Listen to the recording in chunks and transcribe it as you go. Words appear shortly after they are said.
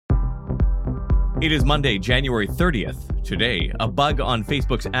It is Monday, January 30th. Today, a bug on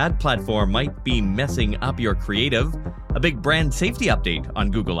Facebook's ad platform might be messing up your creative, a big brand safety update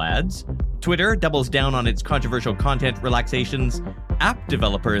on Google Ads, Twitter doubles down on its controversial content relaxations, app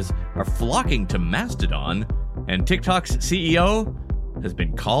developers are flocking to Mastodon, and TikTok's CEO has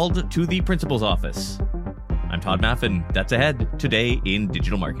been called to the principal's office. I'm Todd Maffin. That's ahead today in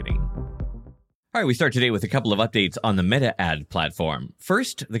digital marketing. All right, we start today with a couple of updates on the Meta ad platform.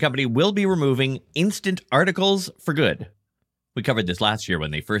 First, the company will be removing instant articles for good. We covered this last year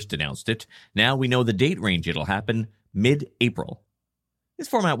when they first announced it. Now we know the date range it'll happen, mid-April. This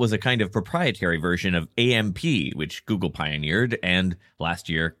format was a kind of proprietary version of AMP, which Google pioneered and last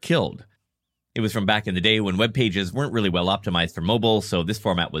year killed. It was from back in the day when web pages weren't really well optimized for mobile, so this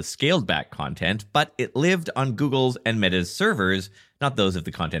format was scaled back content, but it lived on Google's and Meta's servers, not those of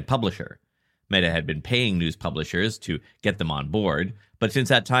the content publisher. Meta had been paying news publishers to get them on board, but since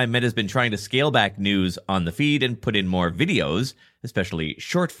that time, Meta's been trying to scale back news on the feed and put in more videos, especially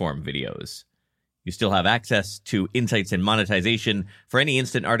short-form videos. You still have access to insights and monetization for any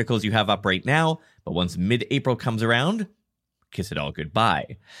instant articles you have up right now, but once mid-April comes around, kiss it all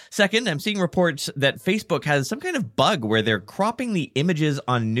goodbye. Second, I'm seeing reports that Facebook has some kind of bug where they're cropping the images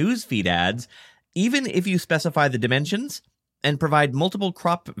on newsfeed ads, even if you specify the dimensions and provide multiple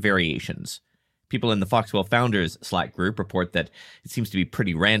crop variations. People in the Foxwell Founders Slack group report that it seems to be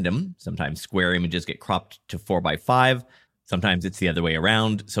pretty random. Sometimes square images get cropped to 4x5. Sometimes it's the other way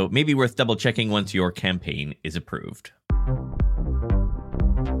around. So it may be worth double checking once your campaign is approved.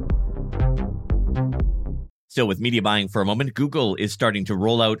 Still with media buying for a moment, Google is starting to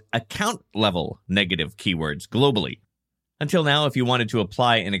roll out account-level negative keywords globally. Until now, if you wanted to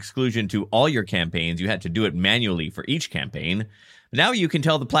apply an exclusion to all your campaigns, you had to do it manually for each campaign. Now you can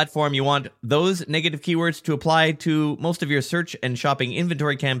tell the platform you want those negative keywords to apply to most of your search and shopping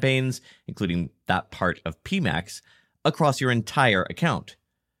inventory campaigns, including that part of PMax, across your entire account.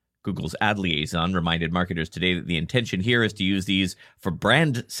 Google's ad liaison reminded marketers today that the intention here is to use these for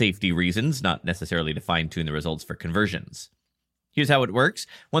brand safety reasons, not necessarily to fine-tune the results for conversions. Here's how it works.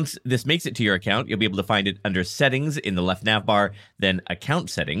 Once this makes it to your account, you'll be able to find it under Settings in the left navbar, then Account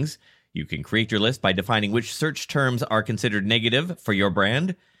Settings. You can create your list by defining which search terms are considered negative for your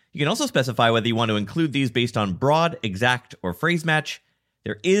brand. You can also specify whether you want to include these based on broad, exact, or phrase match.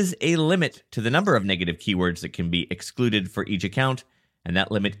 There is a limit to the number of negative keywords that can be excluded for each account, and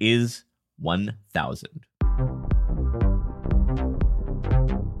that limit is 1,000.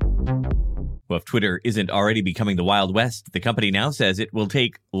 Well, if Twitter isn't already becoming the Wild West, the company now says it will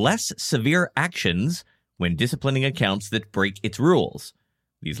take less severe actions when disciplining accounts that break its rules.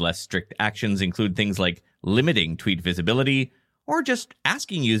 These less strict actions include things like limiting tweet visibility or just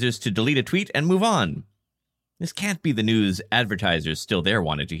asking users to delete a tweet and move on. This can't be the news advertisers still there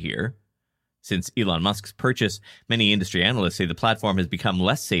wanted to hear. Since Elon Musk's purchase, many industry analysts say the platform has become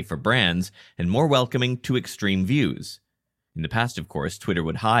less safe for brands and more welcoming to extreme views. In the past, of course, Twitter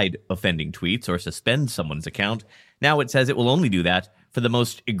would hide offending tweets or suspend someone's account. Now it says it will only do that for the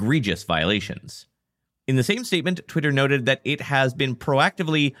most egregious violations. In the same statement, Twitter noted that it has been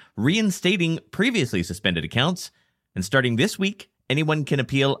proactively reinstating previously suspended accounts, and starting this week, anyone can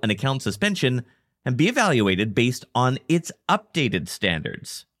appeal an account suspension and be evaluated based on its updated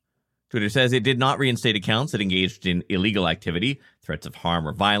standards. Twitter says it did not reinstate accounts that engaged in illegal activity, threats of harm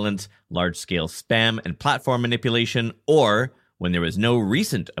or violence, large-scale spam and platform manipulation, or when there was no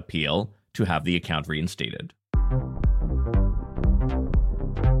recent appeal to have the account reinstated.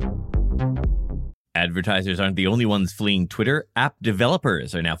 Advertisers aren't the only ones fleeing Twitter. App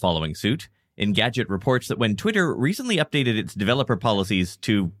developers are now following suit. Engadget reports that when Twitter recently updated its developer policies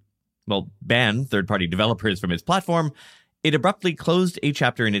to, ban third-party developers from its platform, it abruptly closed a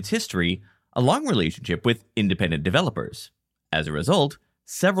chapter in its history, a long relationship with independent developers. As a result,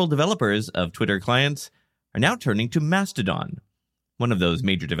 several developers of Twitter clients are now turning to Mastodon. One of those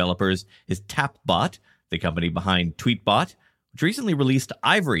major developers is Tapbot, the company behind Tweetbot, which recently released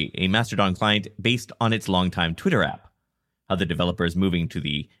Ivory, a Mastodon client based on its longtime Twitter app. Other developers moving to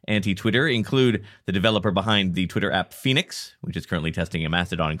the anti-Twitter include the developer behind the Twitter app Phoenix, which is currently testing a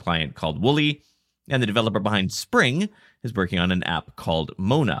Mastodon client called Woolly, and the developer behind Spring is working on an app called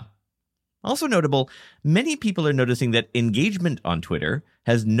Mona. Also notable, many people are noticing that engagement on Twitter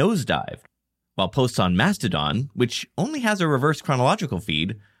has nosedived, while posts on Mastodon, which only has a reverse chronological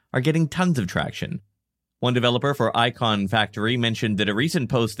feed, are getting tons of traction. One developer for Icon Factory mentioned that a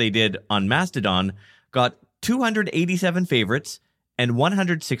recent post they did on Mastodon got 287 favorites and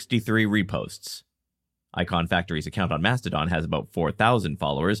 163 reposts. Icon Factory's account on Mastodon has about 4,000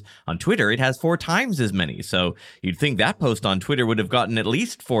 followers. On Twitter, it has 4 times as many, so you'd think that post on Twitter would have gotten at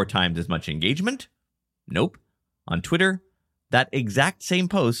least 4 times as much engagement. Nope. On Twitter, that exact same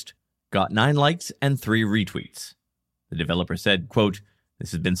post got 9 likes and 3 retweets. The developer said, quote,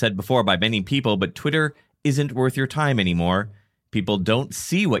 "This has been said before by many people, but Twitter isn't worth your time anymore. People don't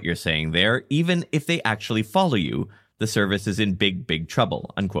see what you're saying there, even if they actually follow you. The service is in big, big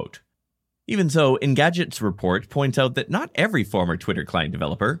trouble," unquote. Even so, Engadget's report points out that not every former Twitter client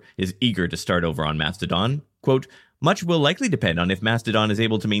developer is eager to start over on Mastodon. Quote, "Much will likely depend on if Mastodon is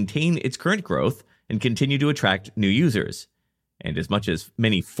able to maintain its current growth and continue to attract new users. And as much as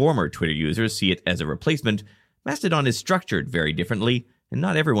many former Twitter users see it as a replacement, Mastodon is structured very differently, and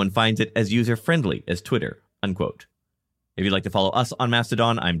not everyone finds it as user-friendly as Twitter," unquote. If you'd like to follow us on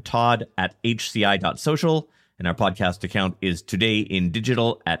Mastodon, I'm Todd at hci.social, and our podcast account is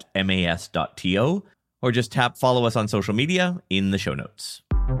todayindigital at mas.to, or just tap follow us on social media in the show notes.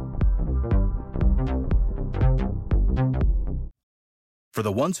 For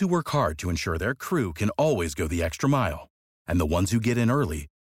the ones who work hard to ensure their crew can always go the extra mile, and the ones who get in early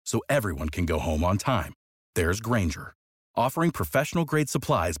so everyone can go home on time, there's Grainger, offering professional-grade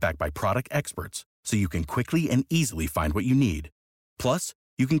supplies backed by product experts so you can quickly and easily find what you need. Plus,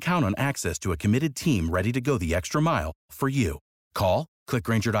 you can count on access to a committed team ready to go the extra mile for you. Call, click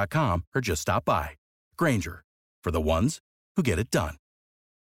Grainger.com, or just stop by. Grainger, for the ones who get it done.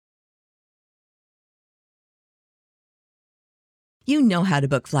 You know how to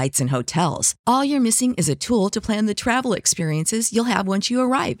book flights and hotels. All you're missing is a tool to plan the travel experiences you'll have once you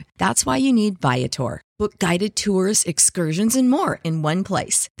arrive. That's why you need Viator. Book guided tours, excursions, and more in one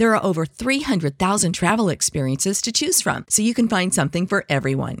place. There are over 300,000 travel experiences to choose from, so you can find something for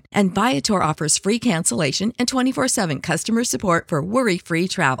everyone. And Viator offers free cancellation and 24/7 customer support for worry-free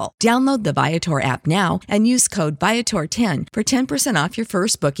travel. Download the Viator app now and use code Viator10 for 10% off your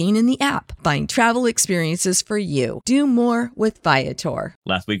first booking in the app. Find travel experiences for you. Do more with Viator.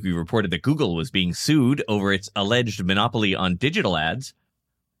 Last week, we reported that Google was being sued over its alleged monopoly on digital ads.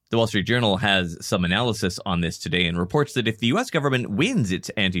 The Wall Street Journal has some analysis on this today and reports that if the U.S. government wins its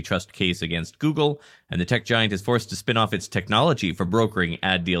antitrust case against Google and the tech giant is forced to spin off its technology for brokering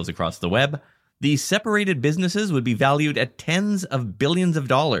ad deals across the web, the separated businesses would be valued at tens of billions of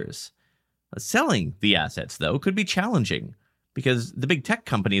dollars. Selling the assets, though, could be challenging because the big tech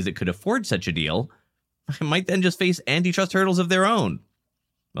companies that could afford such a deal might then just face antitrust hurdles of their own.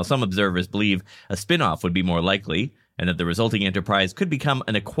 While some observers believe a spin-off would be more likely, and that the resulting enterprise could become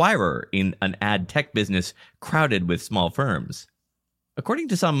an acquirer in an ad tech business crowded with small firms. According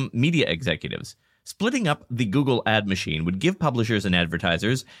to some media executives, splitting up the Google ad machine would give publishers and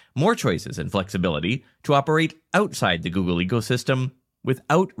advertisers more choices and flexibility to operate outside the Google ecosystem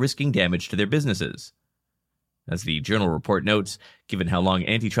without risking damage to their businesses. As the Journal report notes, given how long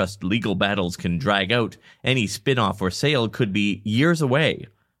antitrust legal battles can drag out, any spin-off or sale could be years away,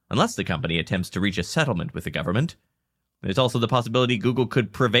 unless the company attempts to reach a settlement with the government. There's also the possibility Google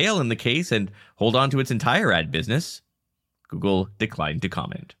could prevail in the case and hold on to its entire ad business. Google declined to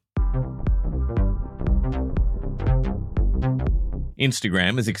comment.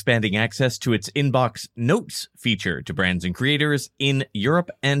 Instagram is expanding access to its Inbox Notes feature to brands and creators in Europe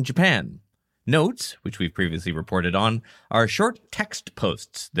and Japan. Notes, which we've previously reported on, are short text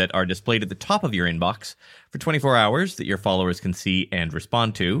posts that are displayed at the top of your inbox for 24 hours that your followers can see and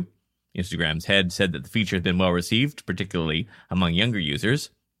respond to. Instagram's head said that the feature has been well received, particularly among younger users.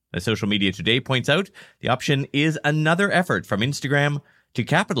 As Social Media Today points out, the option is another effort from Instagram to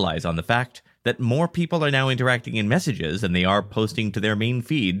capitalize on the fact that more people are now interacting in messages than they are posting to their main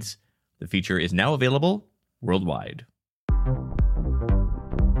feeds. The feature is now available worldwide.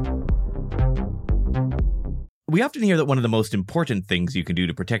 We often hear that one of the most important things you can do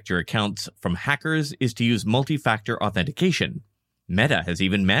to protect your accounts from hackers is to use multi-factor authentication. Meta has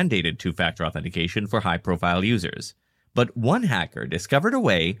even mandated two-factor authentication for high-profile users. But one hacker discovered a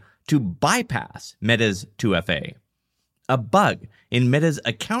way to bypass Meta's 2FA. A bug in Meta's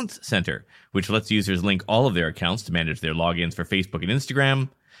Accounts Center, which lets users link all of their accounts to manage their logins for Facebook and Instagram,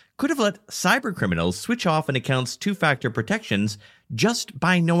 could have let cybercriminals switch off an account's two-factor protections just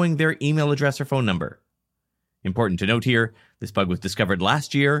by knowing their email address or phone number. Important to note here, this bug was discovered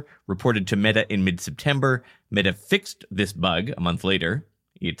last year, reported to Meta in mid-September. Meta fixed this bug a month later.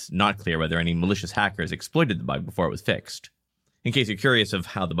 It's not clear whether any malicious hackers exploited the bug before it was fixed. In case you're curious of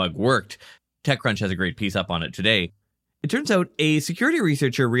how the bug worked, TechCrunch has a great piece up on it today. It turns out a security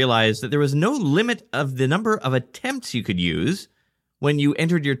researcher realized that there was no limit of the number of attempts you could use when you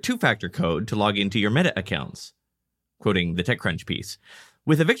entered your two-factor code to log into your Meta accounts. Quoting the TechCrunch piece,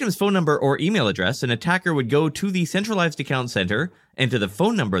 with a victim's phone number or email address, an attacker would go to the centralized account center, enter the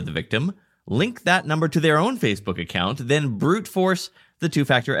phone number of the victim, link that number to their own Facebook account, then brute force the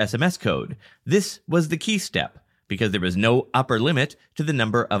two-factor SMS code. This was the key step, because there was no upper limit to the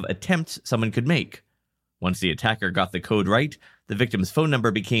number of attempts someone could make. Once the attacker got the code right, the victim's phone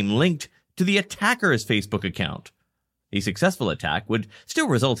number became linked to the attacker's Facebook account. A successful attack would still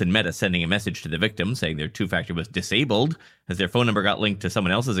result in Meta sending a message to the victim saying their two-factor was disabled, as their phone number got linked to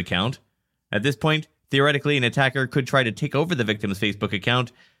someone else's account. At this point, theoretically, an attacker could try to take over the victim's Facebook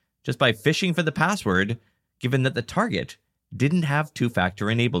account just by phishing for the password, given that the target didn't have two-factor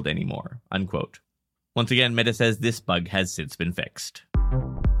enabled anymore, unquote. Once again, Meta says this bug has since been fixed.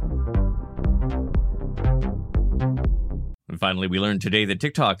 And finally, we learned today that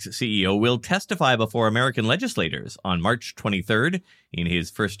TikTok's CEO will testify before American legislators on March 23rd in his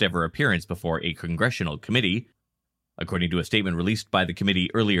first ever appearance before a congressional committee. According to a statement released by the committee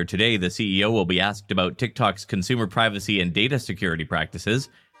earlier today, the CEO will be asked about TikTok's consumer privacy and data security practices,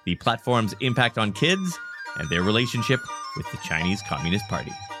 the platform's impact on kids, and their relationship with the Chinese Communist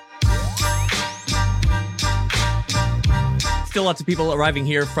Party. Still lots of people arriving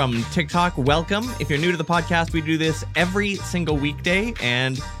here from TikTok. Welcome. If you're new to the podcast, we do this every single weekday,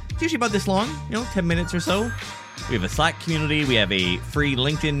 and it's usually about this long, 10 minutes or so. We have a Slack community. We have a free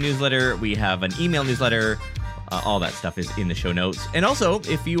LinkedIn newsletter. We have an email newsletter. All that stuff is in the show notes. And also,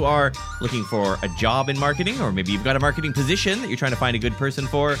 if you are looking for a job in marketing, or maybe you've got a marketing position that you're trying to find a good person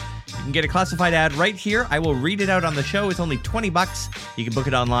for, you can get a classified ad right here. I will read it out on the show. It's only $20. You can book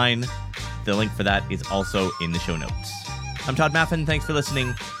it online. The link for that is also in the show notes. I'm Todd Maffin. Thanks for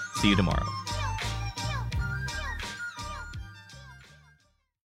listening. See you tomorrow.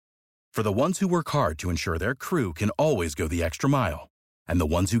 For the ones who work hard to ensure their crew can always go the extra mile, and the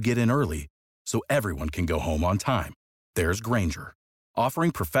ones who get in early so everyone can go home on time, there's Grainger,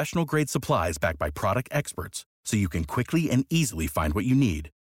 offering professional-grade supplies backed by product experts so you can quickly and easily find what you need.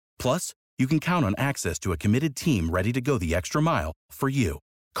 Plus, you can count on access to a committed team ready to go the extra mile for you.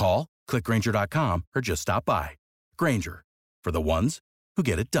 Call, click Grainger.com, or just stop by. Grainger, for the ones who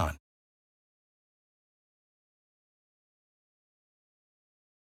get it done.